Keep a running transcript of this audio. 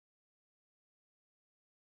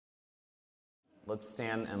Let's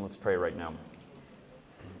stand and let's pray right now.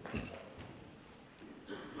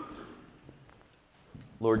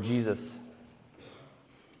 Lord Jesus,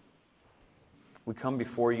 we come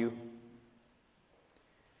before you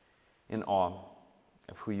in awe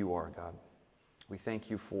of who you are, God. We thank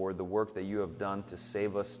you for the work that you have done to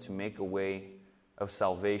save us, to make a way of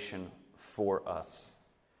salvation for us.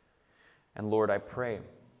 And Lord, I pray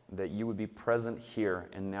that you would be present here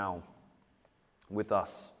and now with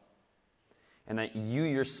us, and that you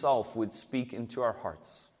yourself would speak into our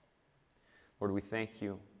hearts. Lord, we thank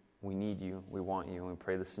you, we need you, we want you, and we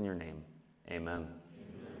pray this in your name. Amen.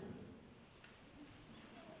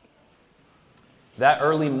 That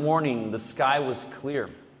early morning, the sky was clear.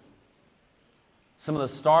 Some of the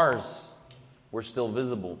stars were still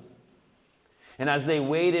visible. And as they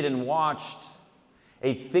waited and watched,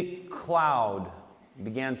 a thick cloud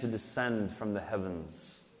began to descend from the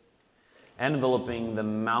heavens, enveloping the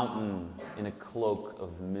mountain in a cloak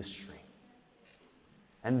of mystery.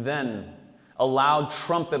 And then a loud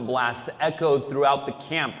trumpet blast echoed throughout the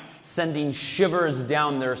camp, sending shivers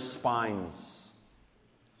down their spines.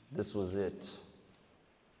 This was it.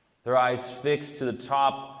 Their eyes fixed to the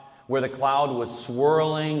top where the cloud was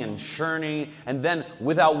swirling and churning, and then,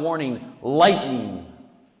 without warning, lightning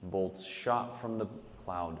bolts shot from the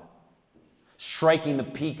cloud, striking the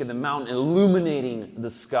peak of the mountain, illuminating the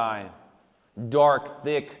sky. Dark,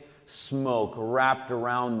 thick smoke wrapped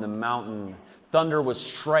around the mountain. Thunder was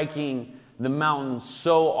striking the mountain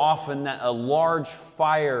so often that a large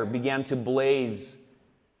fire began to blaze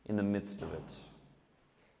in the midst of it.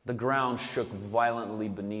 The ground shook violently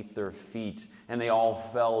beneath their feet, and they all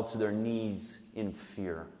fell to their knees in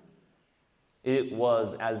fear. It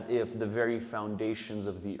was as if the very foundations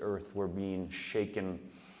of the earth were being shaken.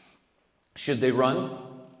 Should they run?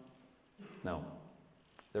 No.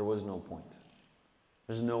 There was no point.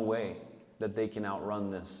 There's no way that they can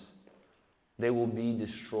outrun this. They will be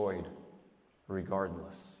destroyed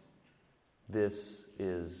regardless. This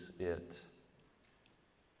is it.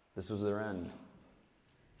 This was their end.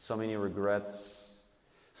 So many regrets,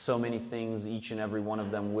 so many things each and every one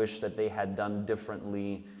of them wished that they had done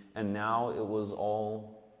differently, and now it was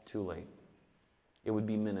all too late. It would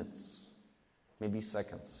be minutes, maybe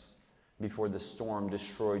seconds, before the storm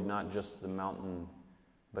destroyed not just the mountain,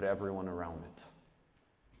 but everyone around it,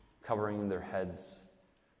 covering their heads,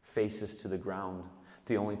 faces to the ground.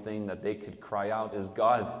 The only thing that they could cry out is,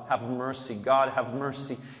 "God, have mercy, God, have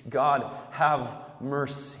mercy, God, have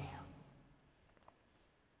mercy."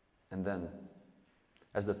 And then,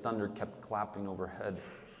 as the thunder kept clapping overhead,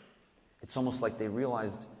 it's almost like they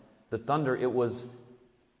realized the thunder, it was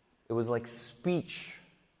like speech.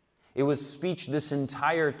 It was speech this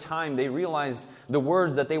entire time. They realized the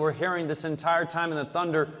words that they were hearing this entire time in the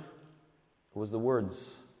thunder was the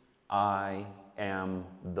words, "I am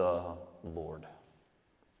the Lord."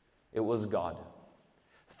 It was God,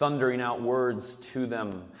 thundering out words to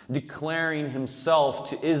them, declaring himself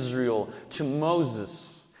to Israel, to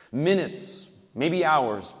Moses. Minutes, maybe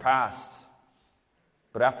hours passed.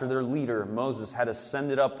 But after their leader, Moses, had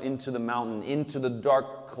ascended up into the mountain, into the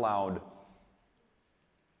dark cloud,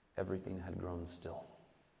 everything had grown still.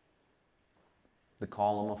 The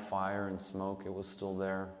column of fire and smoke, it was still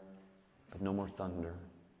there, but no more thunder,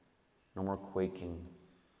 no more quaking,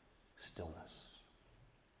 stillness.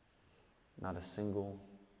 Not a single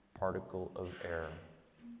particle of air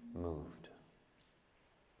moved.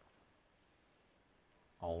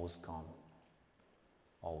 All was calm.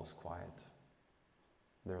 All was quiet.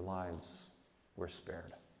 Their lives were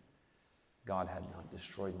spared. God had not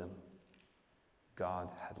destroyed them.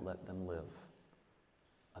 God had let them live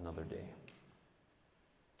another day.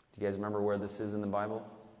 Do you guys remember where this is in the Bible?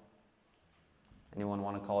 Anyone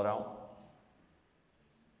want to call it out?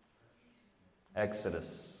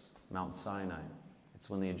 Exodus, Mount Sinai. It's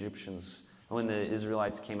when the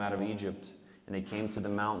Israelites came out of Egypt, and they came to the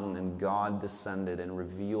mountain, and God descended and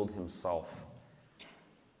revealed himself.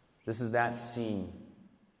 This is that scene.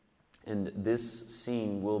 And this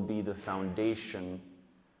scene will be the foundation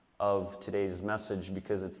of today's message,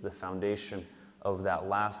 because it's the foundation of that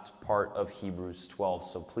last part of Hebrews 12.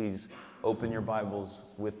 So please open your Bibles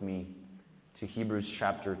with me to Hebrews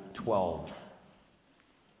chapter 12.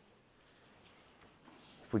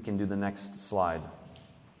 If we can do the next slide.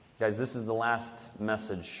 Guys, this is the last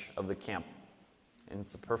message of the camp. And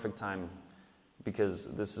it's the perfect time,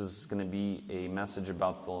 because this is going to be a message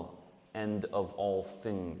about the end of all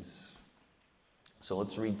things. So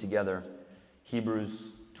let's read together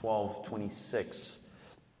Hebrews 12:26.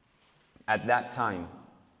 At that time,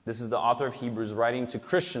 This is the author of Hebrews writing to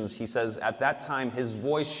Christians. He says, at that time, his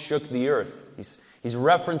voice shook the earth. He's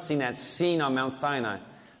referencing that scene on Mount Sinai.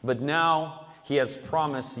 But now he has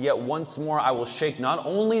promised, yet once more I will shake not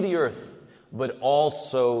only the earth, but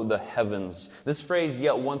also the heavens. This phrase,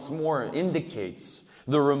 yet once more, indicates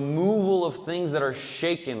the removal of things that are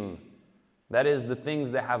shaken. That is, the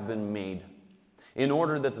things that have been made, in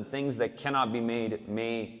order that the things that cannot be made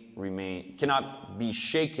may remain, cannot be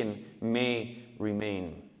shaken may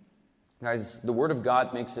remain. Guys, the Word of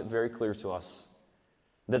God makes it very clear to us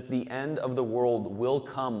that the end of the world will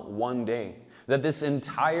come one day. That this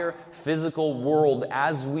entire physical world,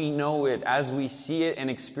 as we know it, as we see it and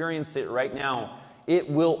experience it right now, it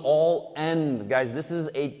will all end. Guys, this is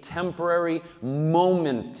a temporary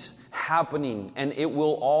moment happening, and it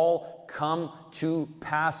will all come to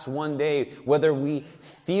pass one day. Whether we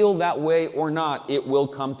feel that way or not, it will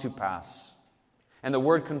come to pass. And the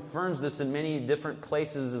Word confirms this in many different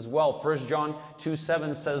places as well. 1 John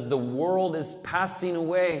 2:7 says, the world is passing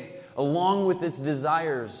away along with its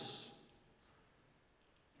desires.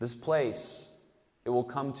 This place, it will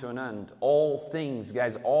come to an end. All things,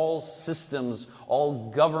 guys, all systems,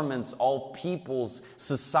 all governments, all peoples,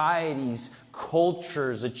 societies,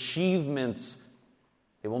 cultures, achievements,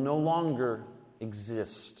 they will no longer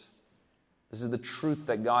exist. This is the truth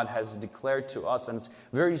that God has declared to us, and it's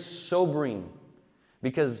very sobering.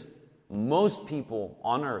 Because most people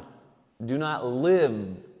on earth do not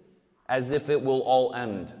live as if it will all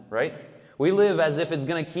end, right? We live as if it's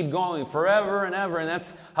going to keep going forever and ever, and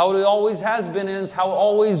that's how it always has been, and it's how it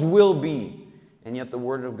always will be. And yet the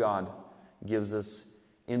Word of God gives us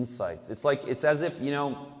insights. It's as if,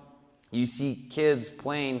 you see kids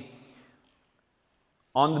playing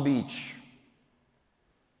on the beach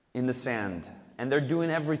in the sand, and they're doing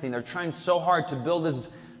everything. They're trying so hard to build this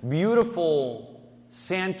beautiful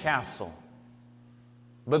sandcastle.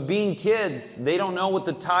 But being kids, they don't know what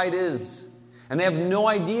the tide is. And they have no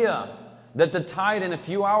idea that the tide in a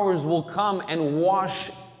few hours will come and wash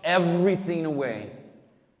everything away.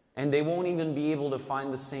 And they won't even be able to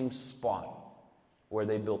find the same spot where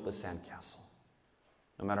they built the sandcastle.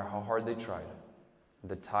 No matter how hard they tried,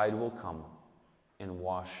 the tide will come and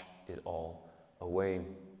wash it all away.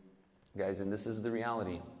 Guys, and this is the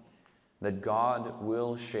reality, that God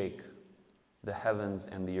will shake the heavens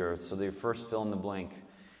and the earth. So the first fill in the blank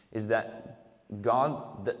is that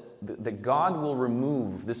God will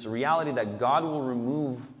remove, this reality that God will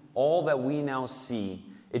remove all that we now see.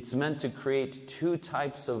 It's meant to create two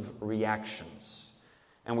types of reactions.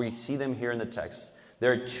 And we see them here in the text.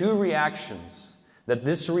 There are two reactions that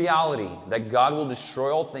this reality, that God will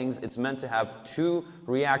destroy all things, it's meant to have two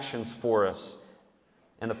reactions for us.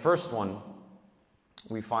 And the first one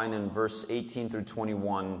we find in verse 18 through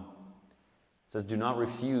 21. It says, do not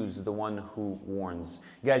refuse the one who warns.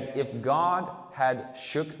 Guys, if God had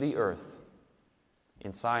shook the earth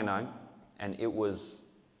in Sinai, and it was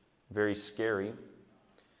very scary,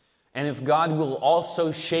 and if God will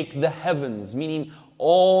also shake the heavens, meaning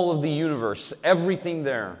all of the universe, everything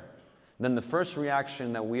there, then the first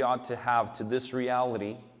reaction that we ought to have to this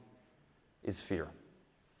reality is fear.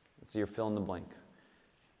 Let's see your fill in the blank.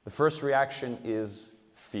 The first reaction is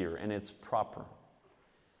fear, and it's proper.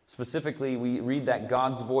 Specifically, we read that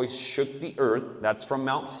God's voice shook the earth. That's from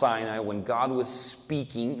Mount Sinai, when God was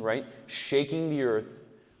speaking, right? Shaking the earth.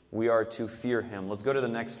 We are to fear Him. Let's go to the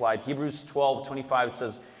next slide. Hebrews 12:25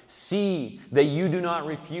 says, see that you do not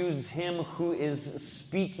refuse Him who is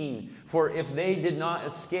speaking. For if they did not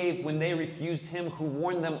escape when they refused Him who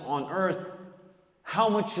warned them on earth, how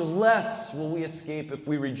much less will we escape if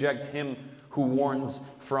we reject Him who warns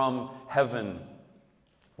from heaven?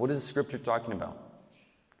 What is the scripture talking about?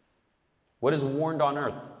 What is warned on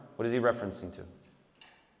earth? What is he referencing to?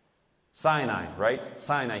 Sinai, right?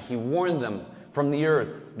 Sinai. He warned them from the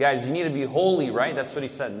earth. Guys, you need to be holy, right? That's what he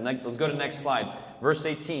said. Let's go to the next slide. Verse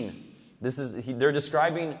 18. They're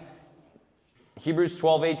describing, Hebrews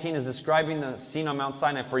 12:18 is describing the scene on Mount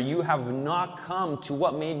Sinai. For you have not come to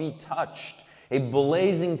what may be touched, a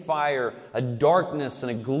blazing fire, a darkness, and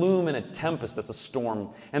a gloom, and a tempest, that's a storm,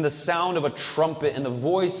 and the sound of a trumpet, and the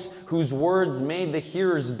voice whose words made the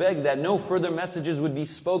hearers beg that no further messages would be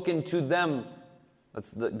spoken to them.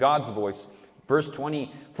 That's God's voice. Verse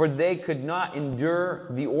 20, for they could not endure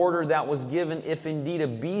the order that was given. If indeed a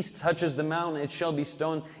beast touches the mountain, it shall be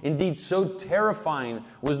stoned. Indeed, so terrifying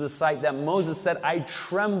was the sight that Moses said, I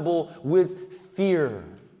tremble with fear.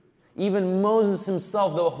 Even Moses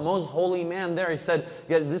himself, the most holy man there, he said,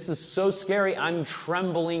 yeah, this is so scary, I'm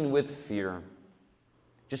trembling with fear.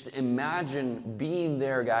 Just imagine being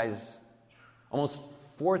there, guys, almost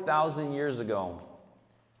 4,000 years ago,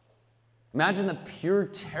 Imagine the pure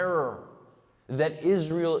terror that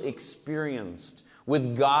Israel experienced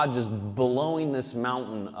with God just blowing this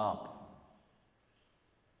mountain up.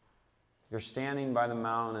 You're standing by the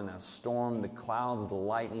mountain, and that storm, the clouds, the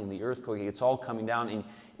lightning, the earthquake, it's all coming down. And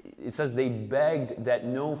it says they begged that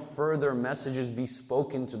no further messages be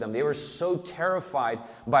spoken to them. They were so terrified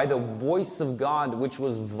by the voice of God, which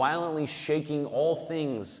was violently shaking all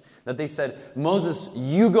things, that they said, Moses,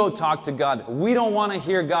 you go talk to God. We don't want to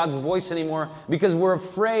hear God's voice anymore because we're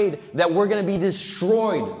afraid that we're going to be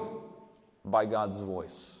destroyed by God's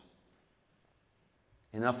voice.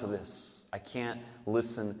 Enough of this. I can't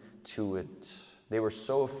listen to it. They were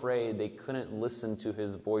so afraid they couldn't listen to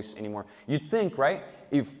his voice anymore. You'd think, right?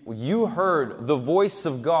 If you heard the voice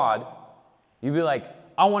of God, you'd be like,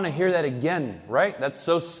 I want to hear that again, right? That's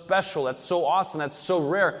so special. That's so awesome. That's so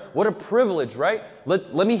rare. What a privilege, right?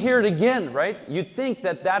 Let me hear it again, right? You'd think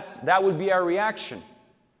that would be our reaction.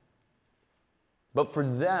 But for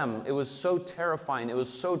them, it was so terrifying. It was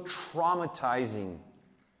so traumatizing.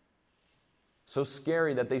 So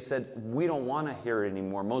scary that they said, we don't want to hear it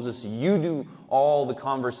anymore. Moses, you do all the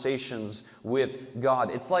conversations with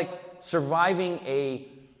God. It's like surviving a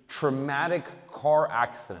traumatic car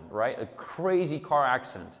accident, right? A crazy car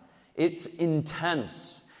accident. It's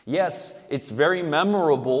intense. Yes, it's very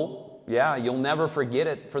memorable. Yeah, you'll never forget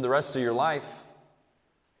it for the rest of your life.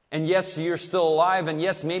 And yes, you're still alive. And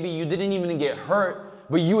yes, maybe you didn't even get hurt,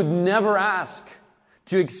 but you would never ask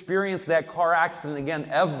to experience that car accident again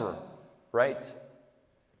ever. Right?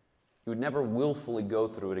 You would never willfully go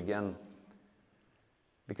through it again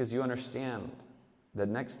because you understand that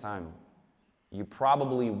next time you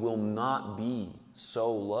probably will not be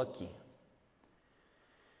so lucky.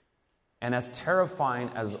 And as terrifying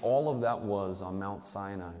as all of that was on Mount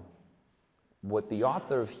Sinai, what the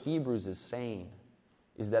author of Hebrews is saying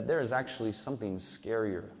is that there is actually something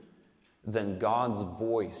scarier than God's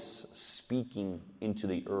voice speaking into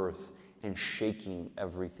the earth and shaking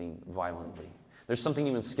everything violently. There's something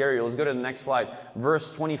even scarier. Let's go to the next slide.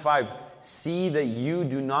 Verse 25. See that you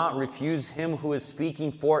do not refuse him who is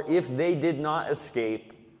speaking, for if they did not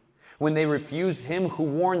escape when they refused him who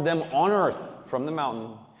warned them on earth from the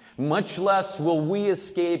mountain, much less will we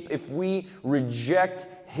escape if we reject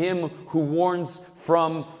him who warns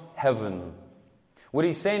from heaven. What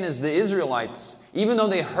he's saying is the Israelites, even though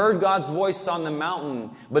they heard God's voice on the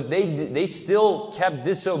mountain, but they still kept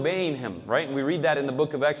disobeying him, right? We read that in the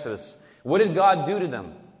book of Exodus. What did God do to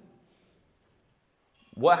them?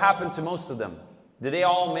 What happened to most of them? Did they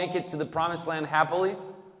all make it to the promised land happily?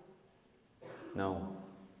 No.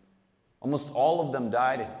 Almost all of them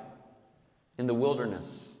died in the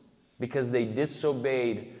wilderness because they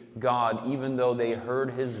disobeyed God even though they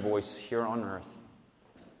heard his voice here on earth.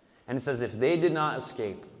 And it says if they did not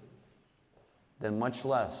escape, then much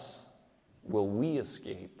less will we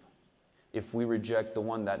escape if we reject the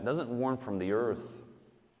one that doesn't warn from the earth,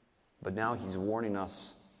 but now he's warning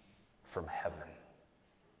us from heaven.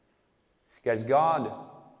 Guys, God,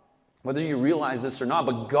 whether you realize this or not,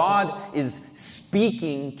 but God is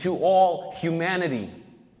speaking to all humanity.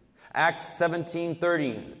 Acts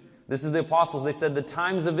 17:30. This is the apostles. They said, the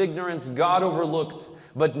times of ignorance God overlooked,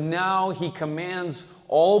 but now he commands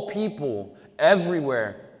all people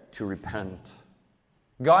everywhere to repent.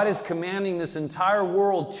 God is commanding this entire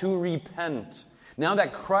world to repent. Now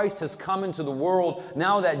that Christ has come into the world,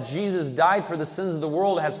 now that Jesus died for the sins of the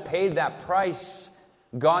world, has paid that price,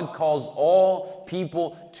 God calls all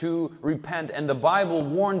people to repent. And the Bible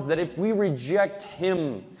warns that if we reject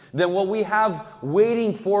him, then what we have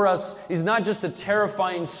waiting for us is not just a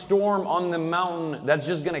terrifying storm on the mountain that's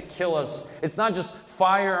just going to kill us. It's not just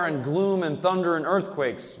fire and gloom and thunder and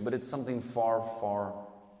earthquakes, but it's something far, far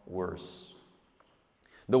worse.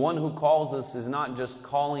 The one who calls us is not just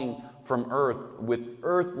calling from earth with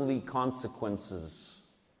earthly consequences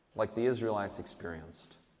like the Israelites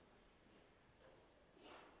experienced.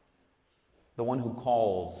 The one who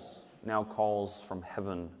calls now calls from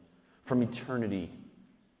heaven, from eternity,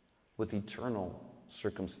 with eternal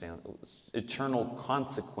circumstances, eternal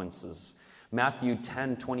consequences. Matthew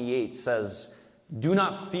 10:28 says, do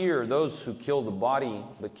not fear those who kill the body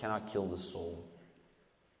but cannot kill the soul.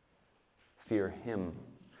 Fear him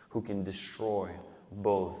who can destroy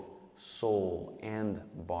both soul and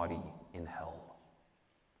body in hell.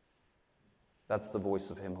 That's the voice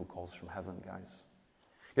of him who calls from heaven, guys.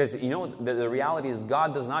 Guys, you know, the reality is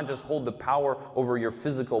God does not just hold the power over your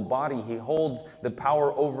physical body. He holds the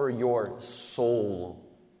power over your soul.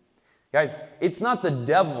 Guys, it's not the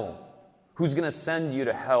devil who's going to send you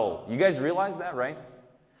to hell. You guys realize that, right?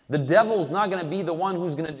 The devil's not going to be the one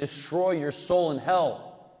who's going to destroy your soul in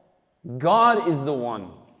hell. God is the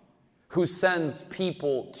one who sends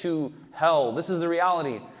people to hell. This is the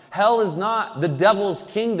reality. Hell is not the devil's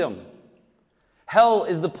kingdom. Hell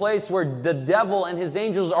is the place where the devil and his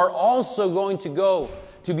angels are also going to go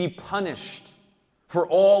to be punished for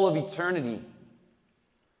all of eternity.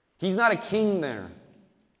 He's not a king there.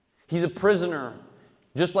 He's a prisoner,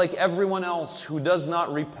 just like everyone else who does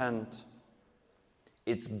not repent.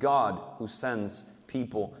 It's God who sends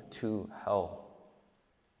people to hell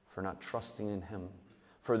for not trusting in Him,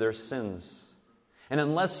 for their sins. And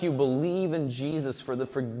unless you believe in Jesus for the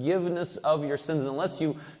forgiveness of your sins, unless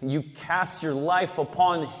you cast your life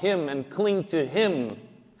upon Him and cling to Him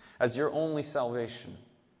as your only salvation,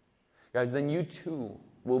 guys, then you too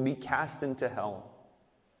will be cast into hell.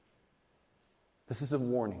 This is a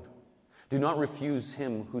warning. Do not refuse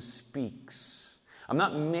Him who speaks. I'm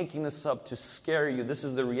not making this up to scare you. This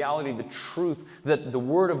is the reality, the truth that the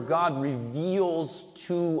Word of God reveals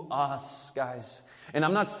to us, guys. And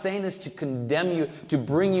I'm not saying this to condemn you, to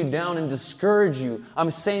bring you down and discourage you. I'm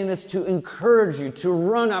saying this to encourage you to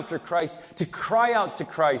run after Christ, to cry out to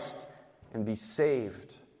Christ and be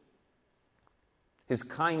saved. His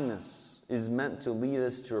kindness is meant to lead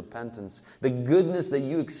us to repentance. The goodness that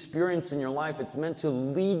you experience in your life, it's meant to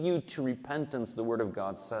lead you to repentance, the Word of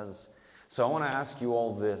God says. So I want to ask you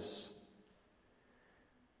all this.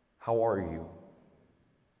 How are you?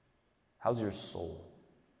 How's your soul?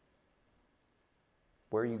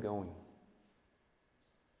 Where are you going?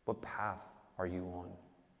 What path are you on?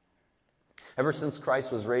 Ever since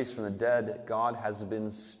Christ was raised from the dead, God has been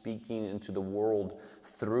speaking into the world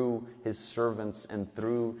through His servants and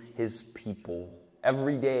through His people.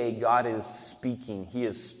 Every day, God is speaking. He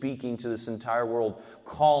is speaking to this entire world,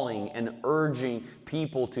 calling and urging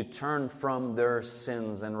people to turn from their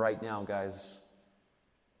sins. And right now, guys,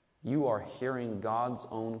 you are hearing God's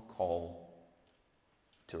own call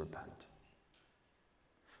to repent.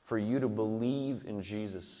 For you to believe in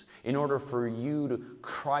Jesus, in order for you to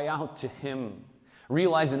cry out to Him,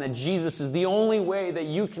 realizing that Jesus is the only way that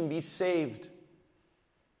you can be saved.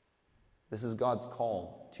 This is God's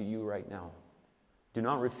call to you right now. Do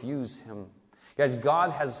not refuse Him. Guys,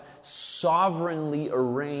 God has sovereignly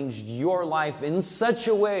arranged your life in such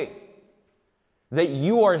a way that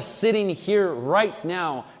you are sitting here right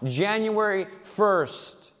now, January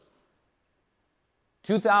 1st,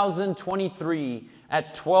 2023,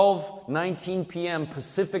 at 12:19 p.m.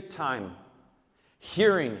 Pacific time,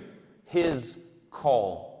 hearing His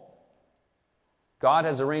call. God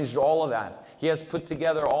has arranged all of that. He has put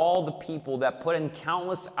together all the people that put in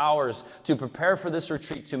countless hours to prepare for this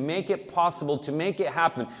retreat, to make it possible, to make it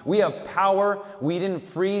happen. We have power. We didn't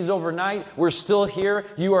freeze overnight. We're still here.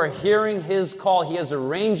 You are hearing His call. He has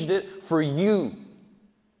arranged it for you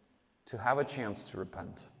to have a chance to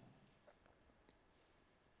repent.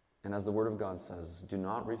 And as the Word of God says, do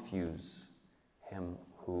not refuse Him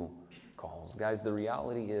who calls. Guys, the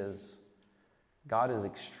reality is God is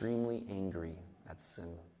extremely angry at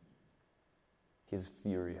sin. He's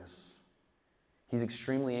furious. He's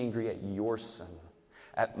extremely angry at your sin,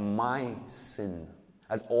 at my sin,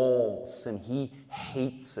 at all sin. He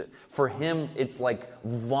hates it. For Him, it's like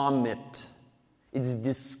vomit. It's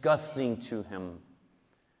disgusting to Him.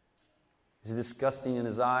 It's disgusting in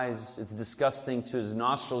His eyes. It's disgusting to His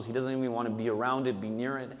nostrils. He doesn't even want to be around it, be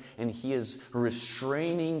near it. And He is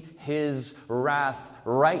restraining His wrath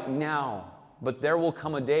right now. But there will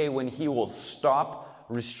come a day when He will stop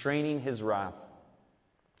restraining His wrath.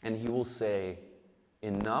 And He will say,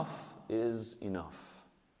 enough is enough.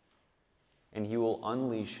 And He will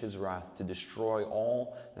unleash His wrath to destroy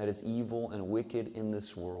all that is evil and wicked in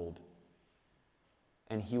this world.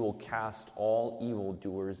 And He will cast all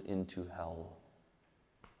evildoers into hell.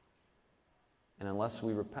 And unless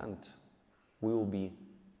we repent, we will be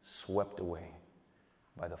swept away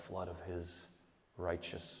by the flood of His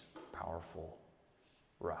righteous, powerful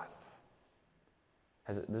wrath.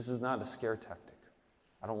 This is not a scare tactic.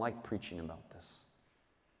 I don't like preaching about this.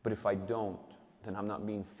 But if I don't, then I'm not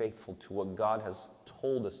being faithful to what God has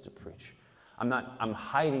told us to preach. I'm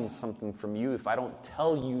hiding something from you if I don't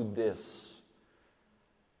tell you this.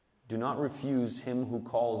 Do not refuse Him who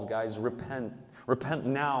calls, guys. Repent. Repent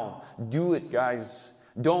now. Do it, guys.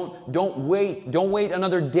 Don't wait. Don't wait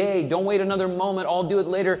another day. Don't wait another moment. I'll do it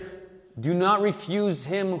later. Do not refuse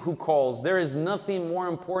Him who calls. There is nothing more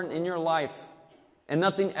important in your life, and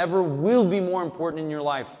nothing ever will be more important in your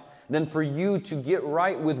life than for you to get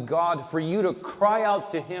right with God, for you to cry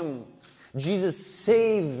out to Him, Jesus,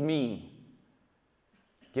 save me.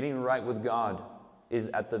 Getting right with God is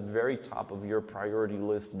at the very top of your priority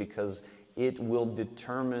list because it will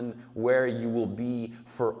determine where you will be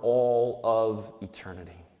for all of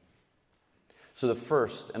eternity. So the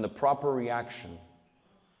first and the proper reaction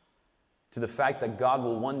to the fact that God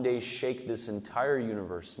will one day shake this entire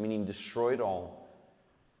universe, meaning destroy it all,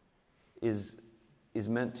 is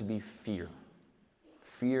meant to be fear.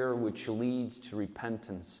 Fear which leads to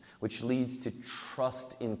repentance, which leads to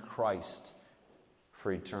trust in Christ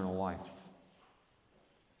for eternal life.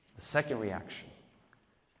 The second reaction,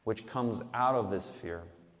 which comes out of this fear,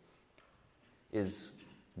 is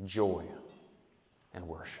joy and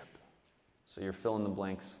worship. So you're filling the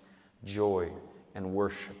blanks. Joy and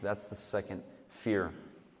worship. That's the second fear.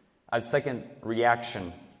 A second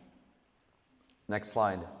reaction. Next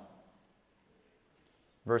slide.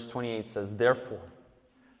 Verse 28 says, therefore.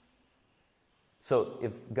 So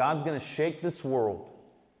if God's going to shake this world,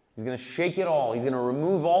 He's going to shake it all. He's going to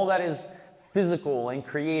remove all that is physical and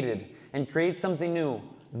created and create something new.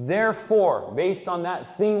 Therefore, based on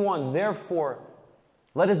that thing one, therefore,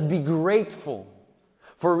 let us be grateful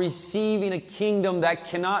for receiving a kingdom that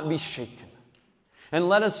cannot be shaken. And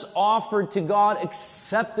let us offer to God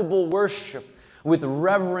acceptable worship with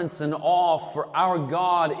reverence and awe, for our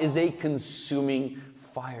God is a consuming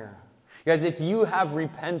fire. Guys, if you have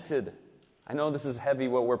repented, I know this is heavy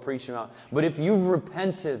what we're preaching about, but if you've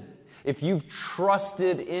repented, if you've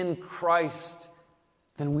trusted in Christ,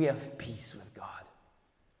 then we have peace with God.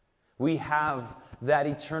 We have that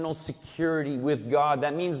eternal security with God.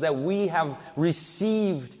 That means that we have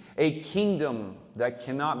received a kingdom that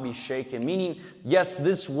cannot be shaken. Meaning, yes,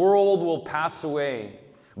 this world will pass away,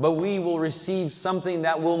 but we will receive something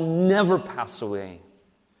that will never pass away.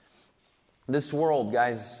 This world,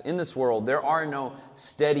 guys, in this world, there are no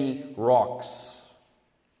steady rocks.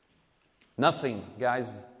 Nothing,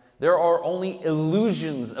 guys. There are only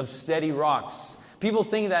illusions of steady rocks. People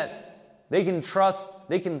think that they can trust,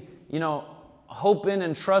 they can, hope in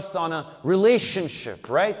and trust on a relationship,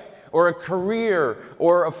 right? Or a career,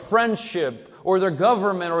 or a friendship, or their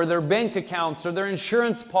government, or their bank accounts, or their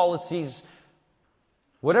insurance policies.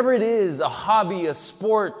 Whatever it is, a hobby, a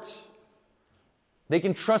sport. They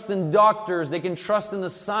can trust in doctors, they can trust in the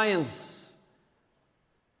science.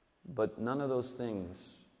 But none of those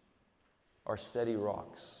things are steady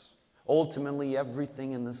rocks. Ultimately,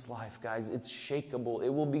 everything in this life, guys, it's shakeable. It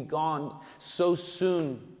will be gone so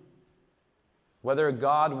soon. Whether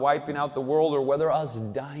God wiping out the world or whether us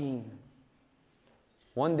dying.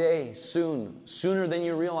 One day, soon, sooner than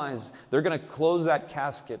you realize, they're going to close that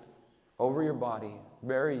casket over your body,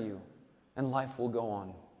 bury you, and life will go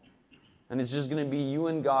on. And it's just going to be you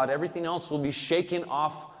and God. Everything else will be shaken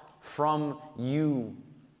off from you.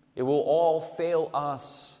 It will all fail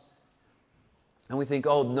us. And we think,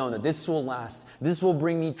 oh, no, this will last. This will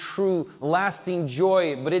bring me true, lasting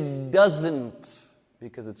joy. But it doesn't,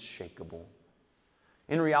 because it's shakeable.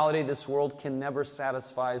 In reality, this world can never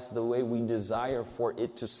satisfy us the way we desire for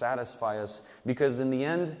it to satisfy us, because in the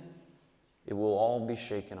end, it will all be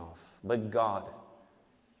shaken off. But God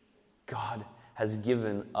has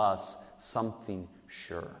given us something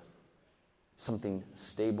sure, something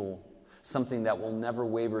stable, something that will never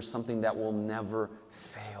waver, something that will never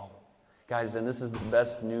fail. Guys, and this is the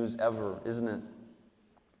best news ever, isn't it?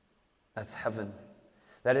 That's heaven.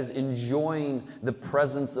 That is enjoying the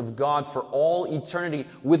presence of God for all eternity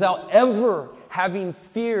without ever having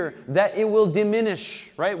fear that it will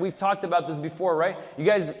diminish, right? We've talked about this before, right? You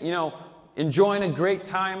guys, enjoying a great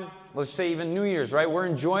time, let's say even New Year's, right? We're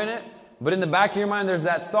enjoying it, but in the back of your mind, there's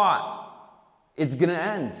that thought, it's going to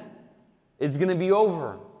end. It's going to be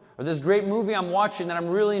over. Or this great movie I'm watching that I'm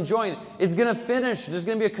really enjoying, it's going to finish. There's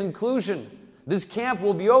going to be a conclusion. This camp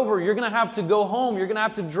will be over. You're going to have to go home. You're going to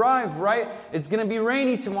have to drive, right? It's going to be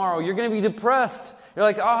rainy tomorrow. You're going to be depressed. You're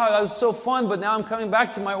like, that was so fun, but now I'm coming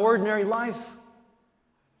back to my ordinary life.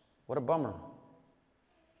 What a bummer.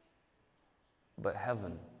 But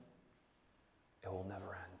heaven, it will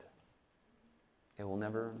never end. It will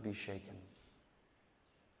never be shaken.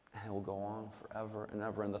 And it will go on forever and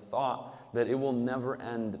ever. And the thought that it will never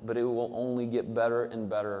end, but it will only get better and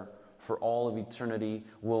better for all of eternity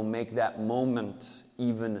will make that moment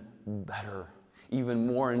even better, even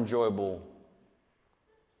more enjoyable.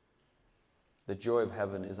 The joy of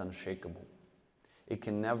heaven is unshakable. It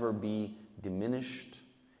can never be diminished.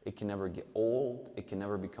 It can never get old. It can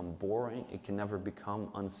never become boring. It can never become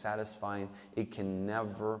unsatisfying. It can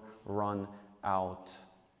never run out.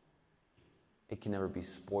 It can never be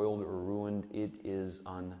spoiled or ruined. It is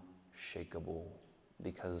unshakable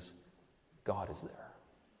because God is there.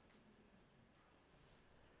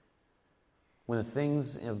 When the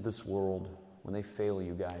things of this world, when they fail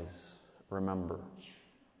you guys, remember,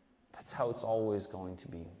 that's how it's always going to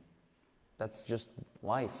be. That's just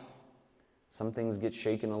life. Some things get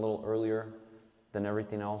shaken a little earlier than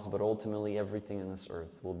everything else, but ultimately everything in this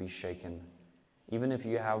earth will be shaken. Even if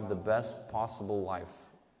you have the best possible life.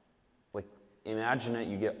 Like, imagine it,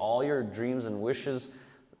 you get all your dreams and wishes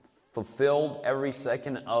fulfilled every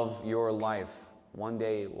second of your life. One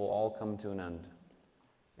day it will all come to an end,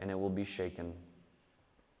 and it will be shaken.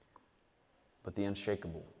 But the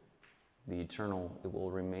unshakable, the eternal, it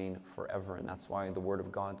will remain forever. And that's why the Word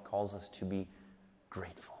of God calls us to be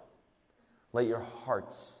grateful. Let your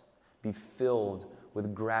hearts be filled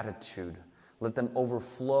with gratitude. Let them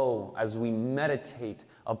overflow as we meditate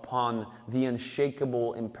upon the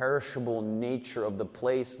unshakable, imperishable nature of the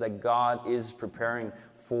place that God is preparing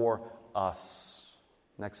for us.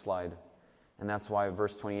 Next slide. And that's why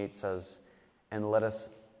verse 28 says, and thus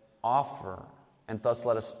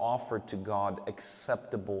let us offer to God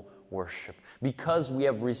acceptable worship. Because we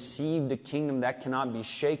have received a kingdom that cannot be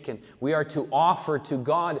shaken, we are to offer to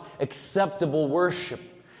God acceptable worship.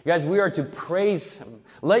 Guys, we are to praise Him.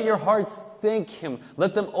 Let your hearts thank Him.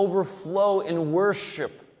 Let them overflow in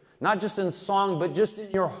worship. Not just in song, but just in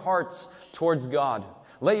your hearts towards God.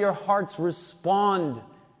 Let your hearts respond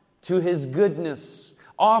to His goodness.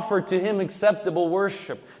 Offer to Him acceptable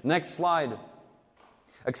worship. Next slide.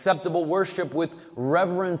 Acceptable worship with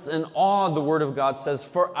reverence and awe, the Word of God says,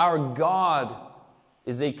 for our God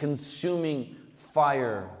is a consuming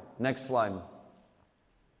fire. Next slide.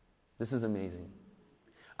 This is amazing.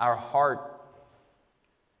 Our heart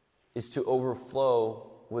is to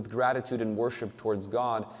overflow with gratitude and worship towards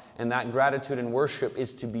God, and that gratitude and worship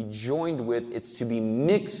is to be joined with, it's to be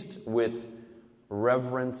mixed with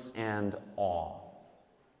reverence and awe.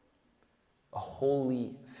 A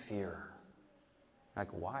holy fear. Like,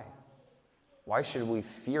 why? Why should we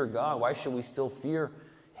fear God? Why should we still fear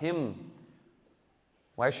Him?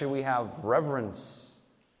 Why should we have reverence?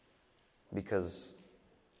 Because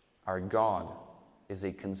our God is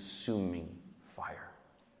a consuming fire.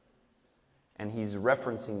 And He's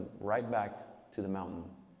referencing right back to the mountain,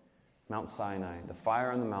 Mount Sinai, the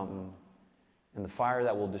fire on the mountain, and the fire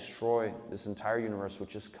that will destroy this entire universe,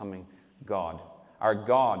 which is coming, God. Our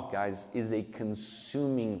God, guys, is a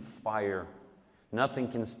consuming fire. Nothing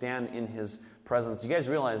can stand in His presence. You guys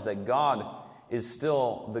realize that God is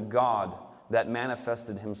still the God that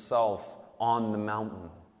manifested Himself on the mountain.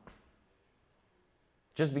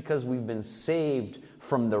 Just because we've been saved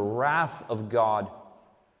from the wrath of God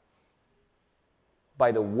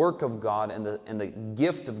by the work of God and the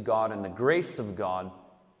gift of God and the grace of God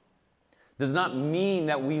does not mean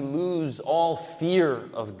that we lose all fear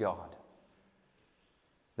of God.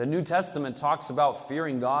 The New Testament talks about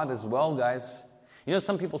fearing God as well, guys. You know,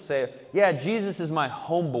 some people say, yeah, Jesus is my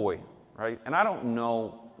homeboy, right? And I don't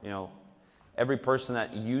know, every person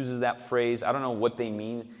that uses that phrase, I don't know what they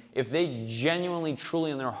mean. If they genuinely,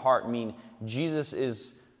 truly in their heart mean Jesus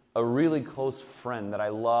is a really close friend that I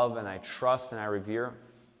love and I trust and I revere,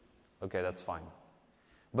 okay, that's fine.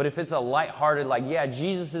 But if it's a lighthearted, like, yeah,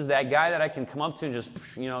 Jesus is that guy that I can come up to and just,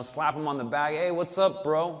 slap him on the back, hey, what's up,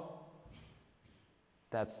 bro?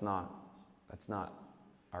 That's not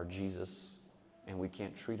our Jesus. And we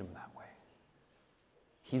can't treat Him that way.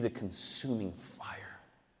 He's a consuming fire.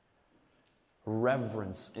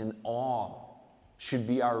 Reverence and awe should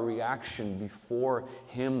be our reaction before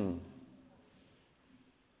Him.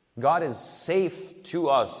 God is safe to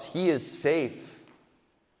us. He is safe.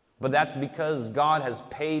 But that's because God has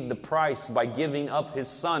paid the price by giving up His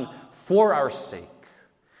Son for our sake.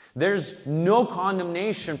 There's no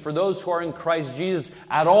condemnation for those who are in Christ Jesus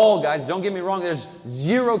at all, guys. Don't get me wrong. There's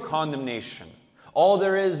zero condemnation. All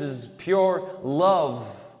there is pure love.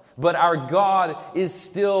 But our God is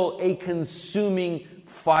still a consuming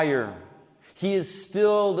fire. He is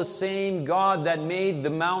still the same God that made the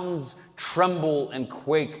mountains tremble and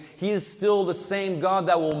quake. He is still the same God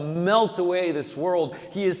that will melt away this world.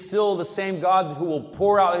 He is still the same God who will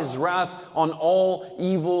pour out His wrath on all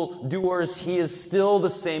evil doers. He is still the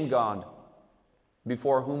same God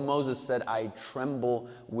before whom Moses said, I tremble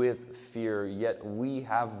with fear, yet we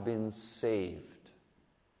have been saved.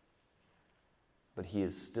 But He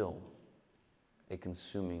is still a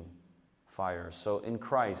consuming fire. So in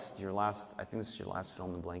Christ, I think this is your last fill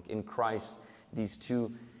in the blank. In Christ, these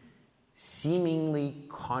two seemingly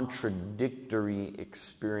contradictory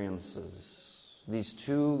experiences, these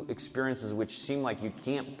two experiences which seem like you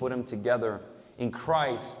can't put them together, in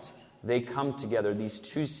Christ, they come together. These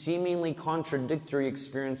two seemingly contradictory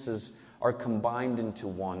experiences are combined into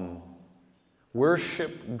one.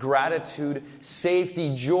 Worship, gratitude,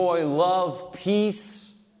 safety, joy, love,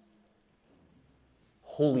 peace,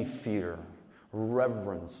 holy fear,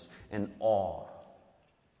 reverence, and awe.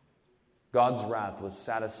 God's wrath was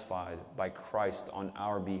satisfied by Christ on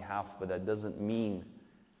our behalf, but that doesn't mean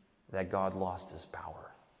that God lost his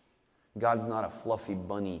power. God's not a fluffy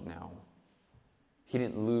bunny now. He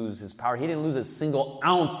didn't lose his power. He didn't lose a single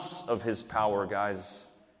ounce of his power, guys.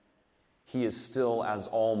 He is still as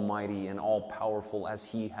almighty and all-powerful as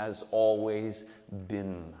he has always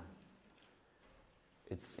been.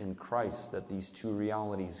 It's in Christ that these two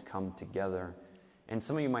realities come together. And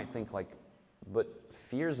some of you might think but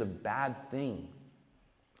fear is a bad thing.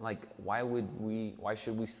 Why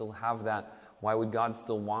should we still have that? Why would God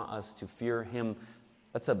still want us to fear him?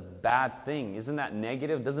 That's a bad thing. Isn't that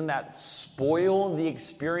negative? Doesn't that spoil the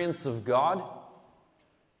experience of God?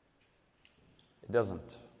 It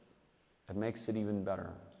doesn't. It makes it even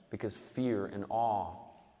better, because fear and awe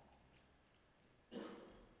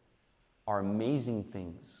are amazing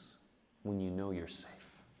things when you know you're safe,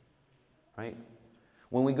 right?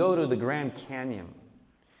 When we go to the Grand Canyon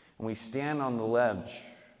and we stand on the ledge,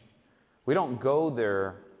 we don't go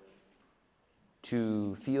there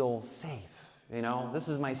to feel safe. This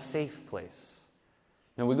is my safe place.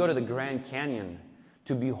 No, we go to the Grand Canyon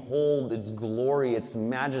to behold its glory, its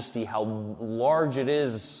majesty, how large it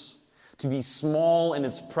is, to be small in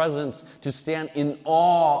its presence, to stand in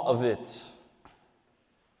awe of it.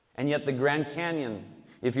 And yet the Grand Canyon,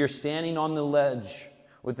 if you're standing on the ledge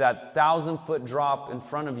with that 1,000-foot drop in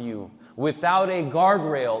front of you, without a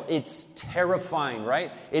guardrail, it's terrifying,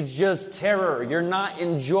 right? It's just terror. You're not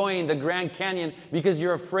enjoying the Grand Canyon because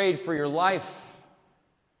you're afraid for your life.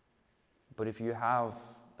 But if you have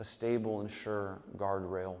a stable and sure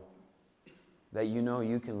guardrail that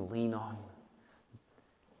you can lean on,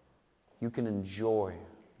 you can enjoy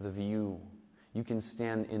the view. You can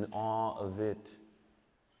stand in awe of it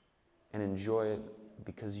and enjoy it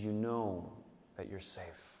because you know that you're safe.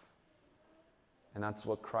 And that's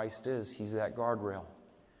what Christ is. He's that guardrail.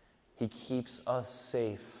 He keeps us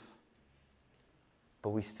safe, but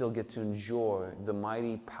we still get to enjoy the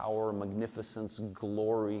mighty power, magnificence,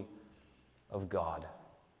 glory of God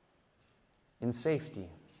in safety,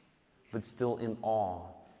 but still in awe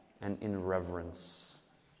and in reverence.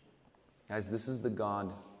 Guys, this is the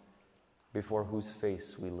God before whose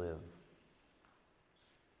face we live.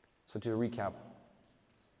 So to recap,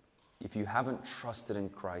 if you haven't trusted in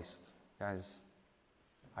Christ, guys,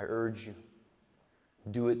 I urge you,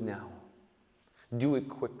 do it now. Do it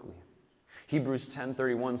quickly. Hebrews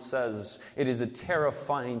 10:31 says, it is a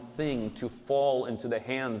terrifying thing to fall into the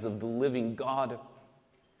hands of the living God.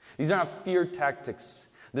 These are not fear tactics.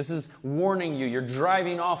 This is warning you. You're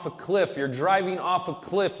driving off a cliff. You're driving off a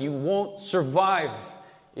cliff. You won't survive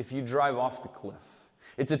if you drive off the cliff.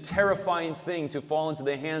 It's a terrifying thing to fall into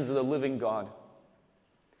the hands of the living God.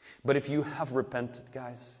 But if you have repented,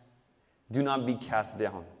 guys, do not be cast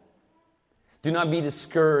down. Do not be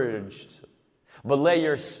discouraged. But let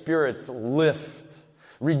your spirits lift.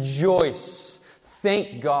 Rejoice.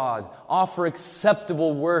 Thank God. Offer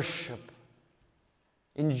acceptable worship.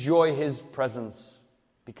 Enjoy his presence,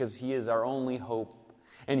 because he is our only hope.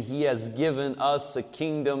 And he has given us a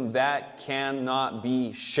kingdom that cannot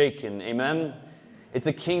be shaken. Amen? It's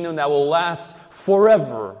a kingdom that will last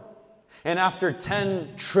forever. And after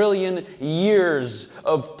 10 trillion years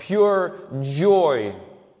of pure joy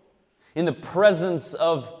in the presence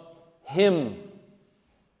of him,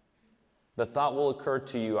 the thought will occur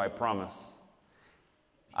to you, I promise.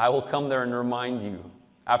 I will come there and remind you,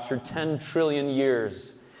 after 10 trillion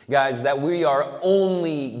years, guys, that we are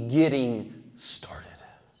only getting started.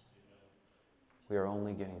 We are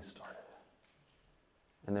only getting started.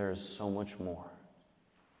 And there is so much more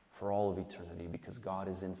for all of eternity, because God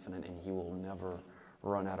is infinite and he will never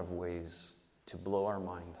run out of ways to blow our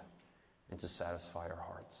mind and to satisfy our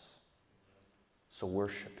hearts. So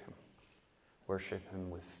worship him. Worship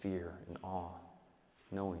him with fear and awe,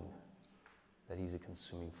 knowing that he's a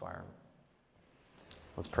consuming fire.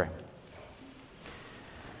 Let's pray.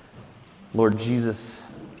 Lord Jesus,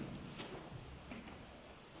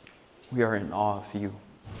 we are in awe of you.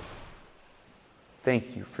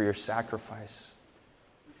 Thank you for your sacrifice.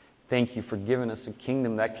 Thank you for giving us a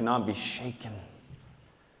kingdom that cannot be shaken.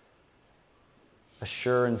 A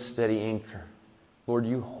sure and steady anchor. Lord,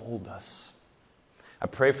 you hold us. I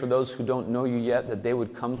pray for those who don't know you yet, that they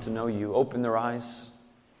would come to know you. Open their eyes.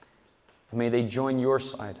 And may they join your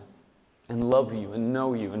side and love you and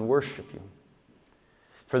know you and worship you.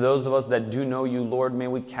 For those of us that do know you, Lord, may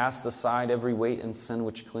we cast aside every weight and sin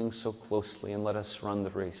which clings so closely, and let us run the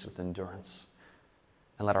race with endurance.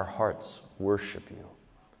 And let our hearts worship you.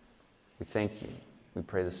 We thank you. We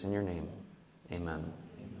pray this in your name. Amen.